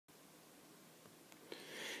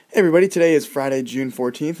Hey everybody, today is Friday, June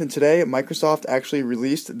 14th, and today Microsoft actually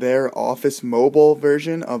released their Office mobile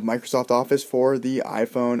version of Microsoft Office for the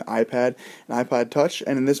iPhone, iPad, and iPod Touch.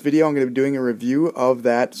 And in this video, I'm going to be doing a review of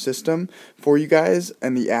that system for you guys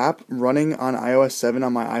and the app running on iOS 7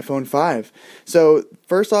 on my iPhone 5. So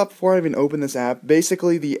first off, before I even open this app,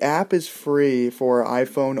 basically the app is free for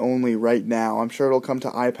iPhone only right now. I'm sure it'll come to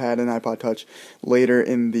iPad and iPod Touch later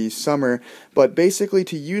in the summer, but basically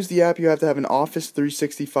to use the app, you have to have an Office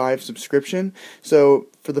 365 subscription. So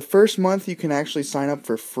for the first month, you can actually sign up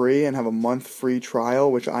for free and have a month free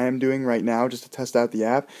trial, which I am doing right now just to test out the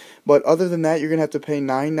app. But other than that, you're going to have to pay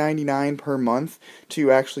 $9.99 per month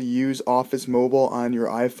to actually use Office Mobile on your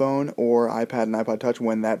iPhone or iPad and iPod Touch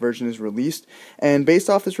when that version is released. And based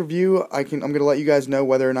off this review, I'm going to let you guys know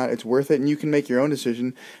whether or not it's worth it, and you can make your own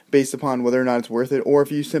decision based upon whether or not it's worth it, or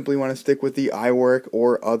if you simply want to stick with the iWork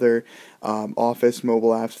or other Office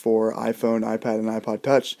mobile apps for iPhone, iPad, and iPod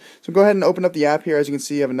Touch. So go ahead and open up the app here. As you can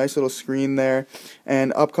see, you have a nice little screen there,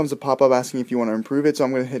 and up comes a pop-up asking if you want to improve it, so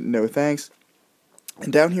I'm going to hit no thanks.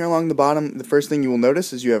 And down here along the bottom, the first thing you will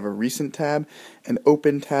notice is you have a recent tab, an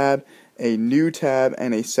open tab, a new tab,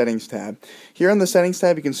 and a settings tab. Here on the settings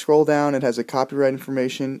tab, you can scroll down. It has a copyright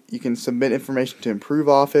information. You can submit information to improve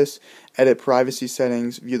Office, edit privacy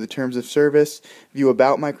settings, view the terms of service, view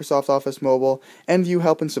about Microsoft Office Mobile, and view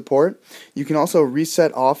help and support. You can also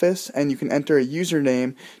reset Office, and you can enter a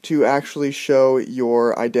username to actually show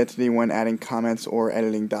your identity when adding comments or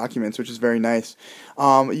editing documents, which is very nice.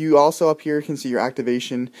 You also up here can see your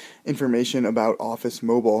activation information about Office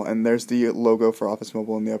Mobile, and there's the logo for Office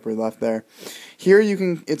Mobile in the upper left there. Here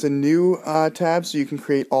it's a new tab, so you can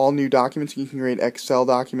create all new documents. You can create Excel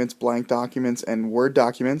documents, blank documents, and Word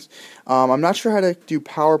documents. I'm not sure how to do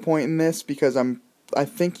PowerPoint in this because I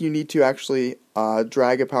think you need to actually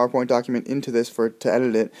drag a PowerPoint document into this to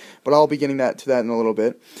edit it, but I'll be getting to that in a little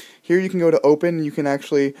bit. Here you can go to open. You can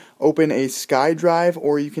actually open a Skydrive,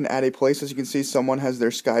 or you can add a place. As you can see, someone has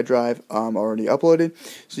their Skydrive already uploaded.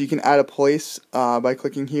 So you can add a place by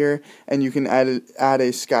clicking here, and you can add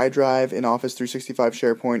a Skydrive in Office 365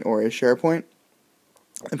 SharePoint or a SharePoint.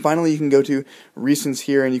 And finally, you can go to Recents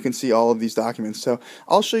here, and you can see all of these documents. So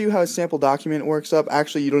I'll show you how a sample document works up.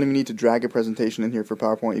 Actually, you don't even need to drag a presentation in here for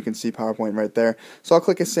PowerPoint. You can see PowerPoint right there. So I'll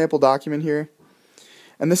click a sample document here.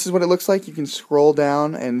 And this is what it looks like. You can scroll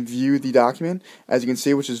down and view the document, as you can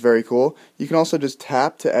see, which is very cool. You can also just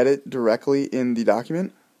tap to edit directly in the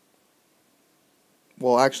document.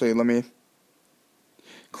 Well, actually, let me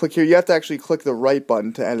click here. You have to actually click the right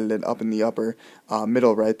button to edit it up in the upper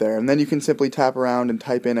middle right there. And then you can simply tap around and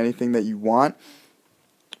type in anything that you want.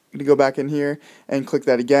 I'm going to go back in here and click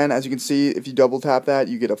that again. As you can see, if you double tap that,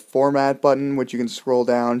 you get a format button, which you can scroll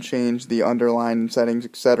down, change the underline settings,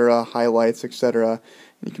 etc., highlights, etc.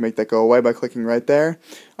 You can make that go away by clicking right there.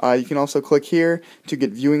 You can also click here to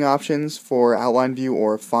get viewing options for outline view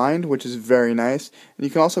or find, which is very nice. And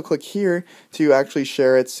you can also click here to actually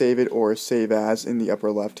share it, save it, or save as in the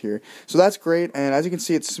upper left here. So that's great, and as you can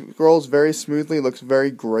see, it scrolls very smoothly, looks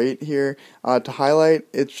very great here. To highlight,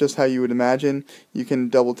 it's just how you would imagine. You can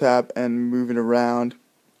double tap and move it around,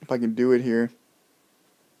 if I can do it here.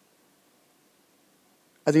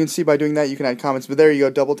 As you can see, by doing that, you can add comments. But there you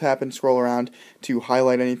go, double tap and scroll around to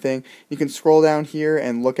highlight anything. You can scroll down here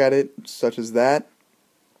and look at it, such as that.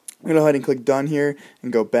 I'm going to go ahead and click done here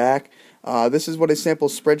and go back. This is what a sample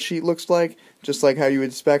spreadsheet looks like. Just like how you would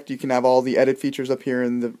expect, you can have all the edit features up here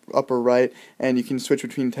in the upper right, and you can switch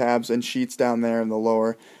between tabs and sheets down there in the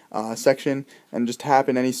lower section, and just tap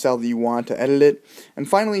in any cell that you want to edit it. And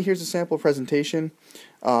finally, here's a sample presentation.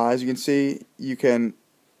 As you can see, you can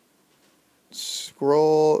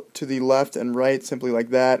scroll to the left and right simply like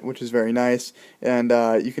that, which is very nice, and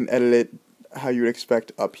you can edit it how you would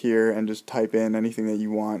expect up here and just type in anything that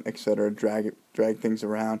you want, etc. Drag things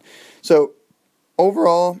around. So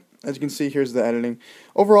overall, as you can see, here's the editing.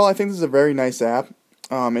 Overall, I think this is a very nice app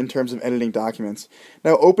in terms of editing documents.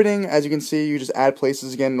 Now opening, as you can see, you just add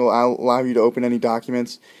places again. It'll allow you to open any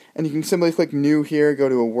documents, and you can simply click new here, go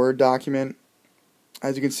to a Word document.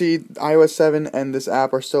 As you can see, iOS 7 and this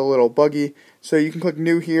app are still a little buggy, so you can click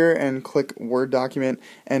New here and click Word document,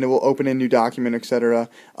 and it will open a new document, etc.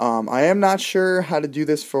 I am not sure how to do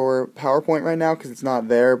this for PowerPoint right now because it's not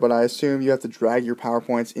there, but I assume you have to drag your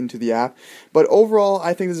PowerPoints into the app. But overall,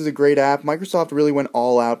 I think this is a great app. Microsoft really went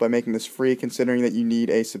all out by making this free, considering that you need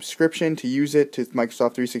a subscription to use it to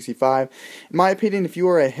Microsoft 365. In my opinion, if you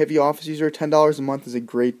are a heavy Office user, $10 a month is a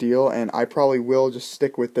great deal, and I probably will just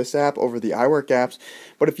stick with this app over the iWork apps.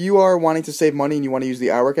 But if you are wanting to save money and you want to use the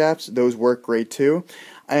iWork apps, those work great. great too.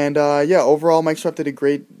 And yeah, overall, Microsoft did a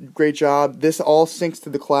great job. This all syncs to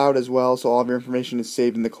the cloud as well, so all of your information is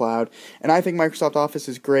saved in the cloud. And I think Microsoft Office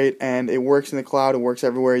is great, and it works in the cloud. It works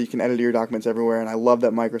everywhere. You can edit your documents everywhere, and I love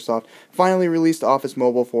that Microsoft finally released Office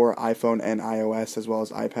Mobile for iPhone and iOS, as well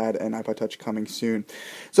as iPad and iPod Touch coming soon.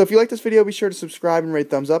 So if you like this video, be sure to subscribe and rate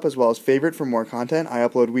thumbs up, as well as favorite for more content. I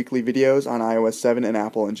upload weekly videos on iOS 7 and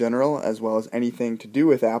Apple in general, as well as anything to do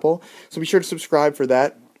with Apple. So be sure to subscribe for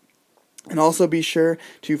that. And also be sure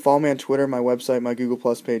to follow me on Twitter, my website, my Google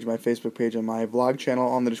Plus page, my Facebook page, and my vlog channel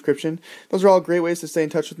on the description. Those are all great ways to stay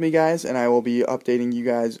in touch with me, guys, and I will be updating you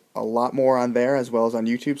guys a lot more on there as well as on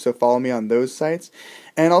YouTube, so follow me on those sites.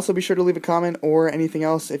 And also be sure to leave a comment or anything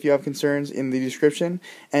else if you have concerns in the description.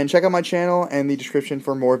 And check out my channel and the description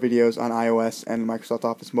for more videos on iOS and Microsoft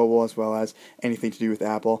Office Mobile, as well as anything to do with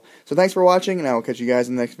Apple. So thanks for watching, and I will catch you guys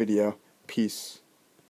in the next video. Peace.